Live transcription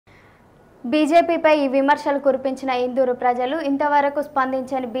బీజేపీపై ఈ విమర్శలు కురిపించిన ఇందూరు ప్రజలు ఇంతవరకు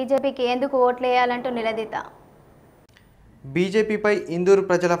స్పందించని బీజేపీకి ఎందుకు ఓట్లేయాలంటూ నిలదీత. బీజేపీపై ఇందూరు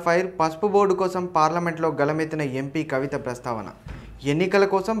ప్రజల ఫైర్. పసుపు బోర్డు కోసం పార్లమెంట్లో గలమెత్తిన ఎంపీ కవిత ప్రస్తావన. ఎన్నికల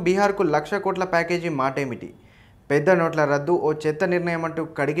కోసం బీహార్కు 1,00,000 కోట్ల ప్యాకేజీ మాటేమిటి? పెద్ద నోట్ల రద్దు ఓ చెత్త నిర్ణయం అంటూ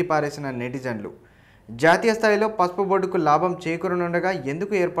కడిగి పారేసిన నెటిజన్లు. జాతీయ స్థాయిలో పసుపు బోర్డుకు లాభం చేకూరనుండగా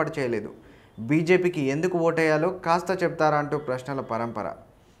ఎందుకు ఏర్పాటు చేయలేదు? బీజేపీకి ఎందుకు ఓటేయాలో కాస్త చెప్తారా అంటూ ప్రశ్నల పరంపర.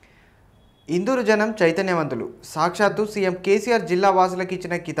 ఇందూరు జనం చైతన్యవంతులు. సాక్షాత్తు సీఎం కేసీఆర్ జిల్లా వాసులకు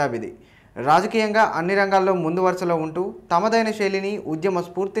ఇచ్చిన కితాబిది. రాజకీయంగా అన్ని రంగాల్లో ముందు వరుసలో ఉంటూ తమదైన శైలిని, ఉద్యమ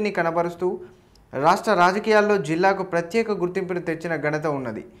స్ఫూర్తిని కనబరుస్తూ రాష్ట్ర రాజకీయాల్లో జిల్లాకు ప్రత్యేక గుర్తింపును తెచ్చిన ఘనత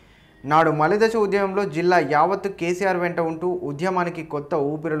ఉన్నది. నాడు మలిదశ ఉద్యమంలో జిల్లా యావత్తు కేసీఆర్ వెంట ఉంటూ ఉద్యమానికి కొత్త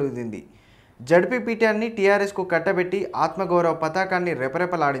ఊపిరులుదింది. జడ్పీపీటీఆర్ని టీఆర్ఎస్కు కట్టబెట్టి ఆత్మగౌరవ పతాకాన్ని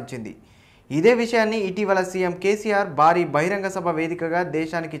రెపరెపలాడించింది. ఇదే విషయాన్ని ఇటీవల సీఎం కేసీఆర్ భారీ బహిరంగ సభ వేదికగా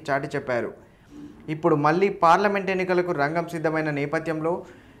దేశానికి చాటి చెప్పారు. ఇప్పుడు మళ్ళీ పార్లమెంట్ ఎన్నికలకు రంగం సిద్ధమైన నేపథ్యంలో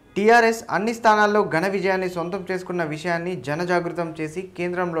టీఆర్ఎస్ అన్ని స్థానాల్లో ఘన విజయాన్ని సొంతం చేసుకున్న విషయాన్ని జనజాగృతం చేసి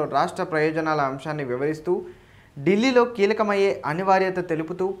కేంద్రంలో రాష్ట్ర ప్రయోజనాల అంశాన్ని వివరిస్తూ ఢిల్లీలో కీలకమయ్యే అనివార్యత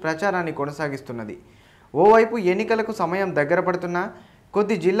తెలుపుతూ ప్రచారాన్ని కొనసాగిస్తున్నది. ఓవైపు ఎన్నికలకు సమయం దగ్గర పడుతున్నా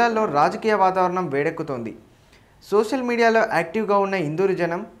కొద్ది జిల్లాల్లో రాజకీయ వాతావరణం వేడెక్కుతోంది. సోషల్ మీడియాలో యాక్టివ్గా ఉన్న ఇందూరు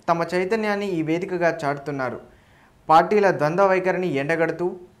జనం తమ చైతన్యాన్ని ఈ వేదికగా చాటుతున్నారు. పార్టీల ద్వంద్వ వైఖరిని ఎండగడుతూ,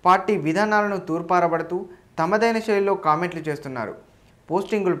 పార్టీ విధానాలను తూర్పారబడుతూ తమదైన శైలిలో కామెంట్లు చేస్తున్నారు,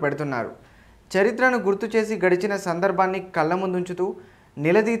 పోస్టింగులు పెడుతున్నారు. చరిత్రను గుర్తు చేసి గడిచిన సందర్భాన్ని కళ్ళ ముందుంచుతూ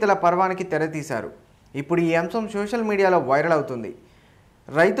నిలదీతల పర్వానికి తెరతీశారు. ఇప్పుడు ఈ అంశం సోషల్ మీడియాలో వైరల్ అవుతుంది.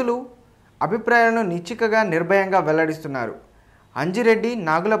 రైతులు అభిప్రాయాలను నిశ్చికగా నిర్భయంగా వెల్లడిస్తున్నారు. అంజిరెడ్డి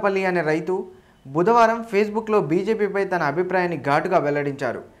నాగులపల్లి అనే రైతు బుధవారం ఫేస్బుక్లో బీజేపీపై తన అభిప్రాయాన్ని ఘాటుగా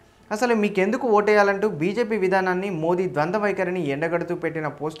వెల్లడించారు. అసలు మీకెందుకు ఓటేయాలంటూ బీజేపీ విధానాన్ని, మోదీ ద్వంద్వ వైఖరిని ఎండగడుతూ పెట్టిన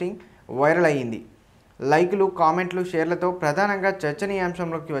పోస్టింగ్ వైరల్ అయ్యింది. లైకులు, కామెంట్లు, షేర్లతో ప్రధానంగా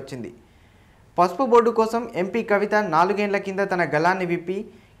చర్చనీయాంశంలోకి వచ్చింది. పసుపు బోర్డు కోసం ఎంపీ కవిత 4 ఏళ్ల కింద తన గళాన్ని విప్పి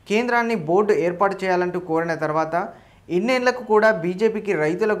కేంద్రాన్ని బోర్డు ఏర్పాటు చేయాలంటూ కోరిన తర్వాత ఇన్నేళ్లకు కూడా బీజేపీకి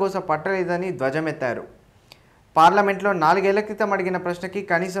రైతుల గోస పట్టలేదని ధ్వజమెత్తారు. పార్లమెంట్లో 4 ఏళ్ల క్రితం అడిగిన ప్రశ్నకి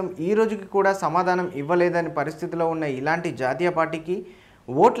కనీసం ఈ రోజుకి కూడా సమాధానం ఇవ్వలేదని పరిస్థితిలో ఉన్న ఇలాంటి జాతీయ పార్టీకి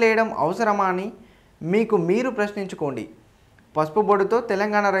ఓట్లేయడం అవసరమా అని మీకు మీరు ప్రశ్నించుకోండి. పసుపు బోర్డుతో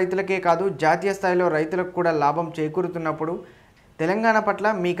తెలంగాణ రైతులకే కాదు జాతీయ స్థాయిలో రైతులకు కూడా లాభం చేకూరుతున్నప్పుడు, తెలంగాణ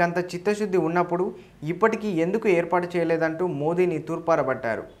పట్ల మీకంత చిత్తశుద్ధి ఉన్నప్పుడు ఇప్పటికీ ఎందుకు ఏర్పాటు చేయలేదంటూ మోదీని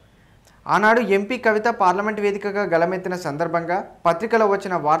తూర్పారబట్టారు. ఆనాడు ఎంపీ కవిత పార్లమెంట్ వేదికగా గళమెత్తిన సందర్భంగా పత్రికలో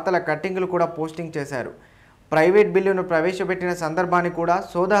వచ్చిన వార్తల కట్టింగులు కూడా పోస్టింగ్ చేశారు. ప్రైవేట్ బిల్లును ప్రవేశపెట్టిన సందర్భాన్ని కూడా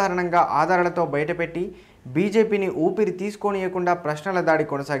సోదాహరణంగా ఆధారాలతో బయటపెట్టి బీజేపీని ఊపిరి తీసుకోనియకుండా ప్రశ్నల దాడి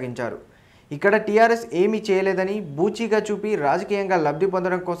కొనసాగించారు. ఇక్కడ టీఆర్ఎస్ ఏమీ చేయలేదని బూచీగా చూపి రాజకీయంగా లబ్ధి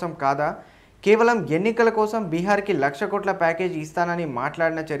పొందడం కోసం కాదా, కేవలం ఎన్నికల కోసం బీహార్కి 1,00,000 కోట్ల ప్యాకేజీ ఇస్తానని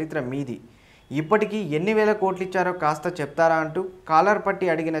మాట్లాడిన చరిత్ర మీది. ఇప్పటికీ ఎన్ని వేల కోట్లు ఇచ్చారో కాస్త చెప్తారా అంటూ కాలర్ పట్టి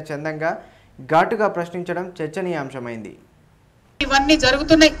అడిగిన చందంగా ఘాటుగా ప్రశ్నించడం చర్చనీయాంశమైంది. ఇవన్నీ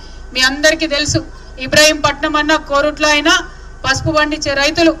జరుగుతున్నాయి, మీ అందరికీ తెలుసు. ఇబ్రాహీంపట్నం అన్న, కోరుట్ల అయినా పసుపు పండించే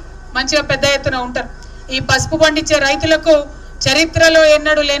రైతులు మంచిగా పెద్ద ఎత్తున ఉంటారు. ఈ పసుపు పండించే రైతులకు చరిత్రలో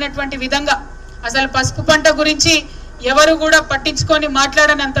ఎన్నడూ లేనటువంటి విధంగా, అసలు పసుపు పంట గురించి ఎవరు కూడా పట్టించుకొని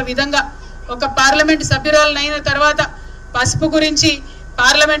మాట్లాడనంత విధంగా, ఒక పార్లమెంట్ సభ్యురాలైన తర్వాత పసుపు గురించి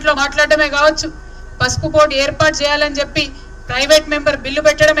పార్లమెంట్లో మాట్లాడటమే కావచ్చు, పసుపు బోర్డు ఏర్పాటు చేయాలని చెప్పి ప్రైవేట్ మెంబర్ బిల్లు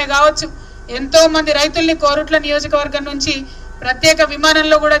పెట్టడమే కావచ్చు, ఎంతో మంది రైతుల్ని కోరుట్ల నియోజకవర్గం నుంచి ప్రత్యేక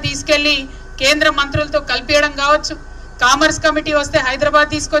విమానంలో కూడా తీసుకెళ్లి కేంద్ర మంత్రులతో కలిపేయడం కావచ్చు, కామర్స్ కమిటీ వస్తే హైదరాబాద్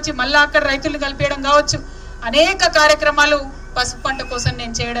తీసుకొచ్చి మళ్ళా అక్కడ రైతులు కలిపేయడం కావచ్చు, అనేక కార్యక్రమాలు పసుపు పంట కోసం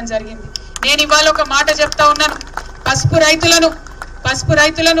నేను చేయడం జరిగింది. నేను ఇవాళ ఒక మాట చెప్తా ఉన్నాను, పసుపు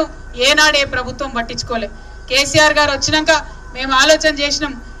రైతులను ఏనాడే ప్రభుత్వం పట్టించుకోలే. కేసీఆర్ గారు వచ్చినాక మేము ఆలోచన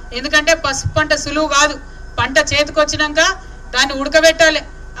చేసినాం. ఎందుకంటే పసుపు పంట సులువు కాదు, పంట చేతికొచ్చినాక దాన్ని ఉడకబెట్టాలి.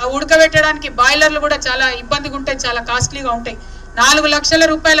 ఆ ఉడకబెట్టడానికి బాయిలర్లు కూడా చాలా ఇబ్బందిగా ఉంటాయి, చాలా కాస్ట్లీగా ఉంటాయి. 4 లక్షల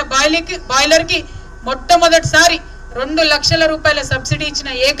రూపాయల బాయిలర్కి మొట్టమొదటిసారి 2 లక్షల రూపాయల సబ్సిడీ ఇచ్చిన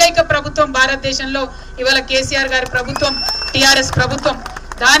ఏకైక ప్రభుత్వం భారతదేశంలో ఇవాళ కేసీఆర్ గారి ప్రభుత్వం, టీఆర్ఎస్ ప్రభుత్వం.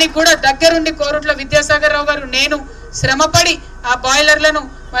 దానికి కూడా దగ్గరుండి కోరుట్ల విద్యాసాగర్ రావు గారు, నేను శ్రమపడి ఆ బాయిలర్లను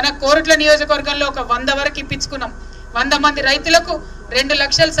మన కోరుట్ల నియోజకవర్గంలో ఒక 100 వరకు ఇప్పించుకున్నాం. 100 మంది రైతులకు 2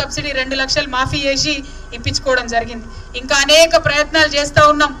 లక్షల సబ్సిడీ, 2 లక్షలు మాఫీ చేసి ఇప్పించుకోవడం జరిగింది. ఇంకా అనేక ప్రయత్నాలు చేస్తూ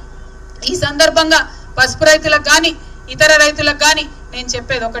ఉన్నాం. ఈ సందర్భంగా పసుపు రైతులకు కానీ ఇతర రైతులకు కానీ నేను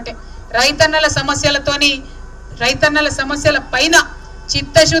చెప్పేది ఒకటే, రైతన్నల సమస్యల పైన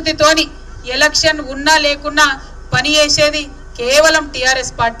చిత్తశుద్ధితోని ఎలక్షన్ ఉన్నా లేకున్నా పని చేసేది కేవలం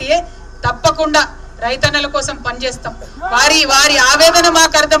టీఆర్ఎస్ పార్టీయే. తప్పకుండా రైతన్నల కోసం పనిచేస్తాం. వారి ఆవేదన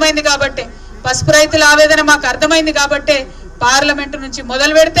మాకు అర్థమైంది కాబట్టి, పసుపు రైతుల ఆవేదన మాకు అర్థమైంది కాబట్టి పార్లమెంటు నుంచి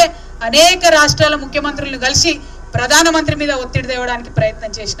మొదలు పెడితే అనేక రాష్ట్రాల ముఖ్యమంత్రులను కలిసి ప్రధానమంత్రి మీద ఒత్తిడి తేవడానికి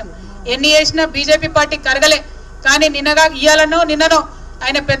ప్రయత్నం చేసినాం. ఎన్ని చేసినా బీజేపీ పార్టీ కరగలే. కానీ నిన్ననో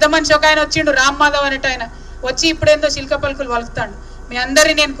ఆయన పెద్ద మనిషి ఒక ఆయన వచ్చిండు, రామ్ మాధవ్ అనేట ఆయన వచ్చి ఇప్పుడేందో శిల్క పలుకులు వలుకుతాడు. మీ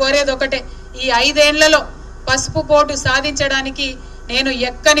అందరినీ నేను కోరేది ఒకటే, ఈ 5 ఏళ్లలో పసుపు బోర్డు సాధించడానికి నేను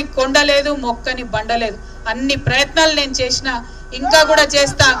ఎక్కని కొండలేదు, మొక్కని బండలేదు. అన్ని ప్రయత్నాలు నేను చేసినా, ఇంకా కూడా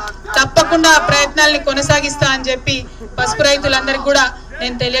చేస్తా. తప్పకుండా ఆ ప్రయత్నాల్ని కొనసాగిస్తా అని చెప్పి పసుపు రైతులందరికీ కూడా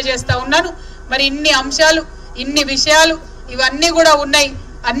నేను తెలియజేస్తా ఉన్నాను. మరి ఇన్ని అంశాలు, ఇన్ని విషయాలు ఇవన్నీ కూడా ఉన్నాయి.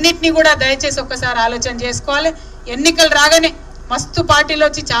 అన్నిటినీ కూడా దయచేసి ఒక్కసారి ఆలోచన చేసుకోవాలి. ఎన్నికలు రాగానే మస్తు పార్టీలు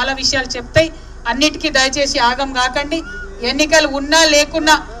వచ్చి చాలా విషయాలు చెప్తాయి. అన్నిటికీ దయచేసి ఆగం కాకండి. ఎన్నికలు ఉన్నా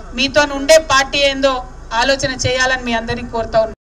లేకున్నా మీతో ఉండే పార్టీ ఏందో ఆలోచన చేయాలని మీ అందరినీ కోరుతా ఉన్నాను.